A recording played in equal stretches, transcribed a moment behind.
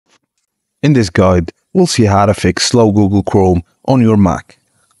In this guide, we'll see how to fix slow Google Chrome on your Mac.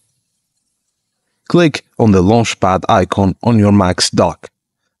 Click on the Launchpad icon on your Mac's dock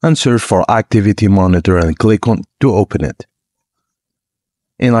and search for Activity Monitor and click on to open it.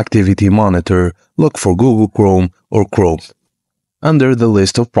 In Activity Monitor, look for Google Chrome or Chrome under the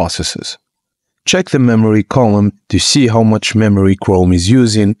list of processes. Check the memory column to see how much memory Chrome is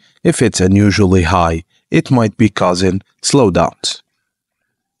using. If it's unusually high, it might be causing slowdowns.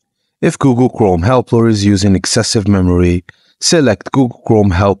 If Google Chrome Helper is using excessive memory, select Google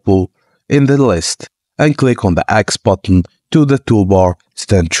Chrome Helper in the list and click on the X button to the toolbar,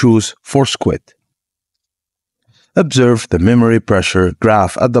 then choose Force Quit. Observe the memory pressure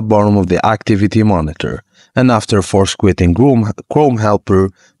graph at the bottom of the Activity Monitor, and after force quitting Chrome Helper,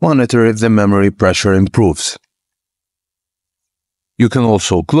 monitor if the memory pressure improves. You can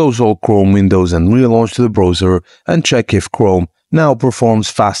also close all Chrome windows and relaunch the browser and check if Chrome now performs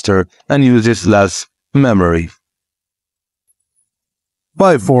faster and uses less memory.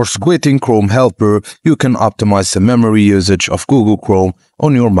 By force quitting Chrome Helper, you can optimize the memory usage of Google Chrome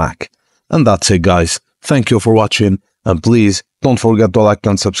on your Mac. And that's it, guys. Thank you for watching, and please don't forget to like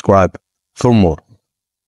and subscribe for more.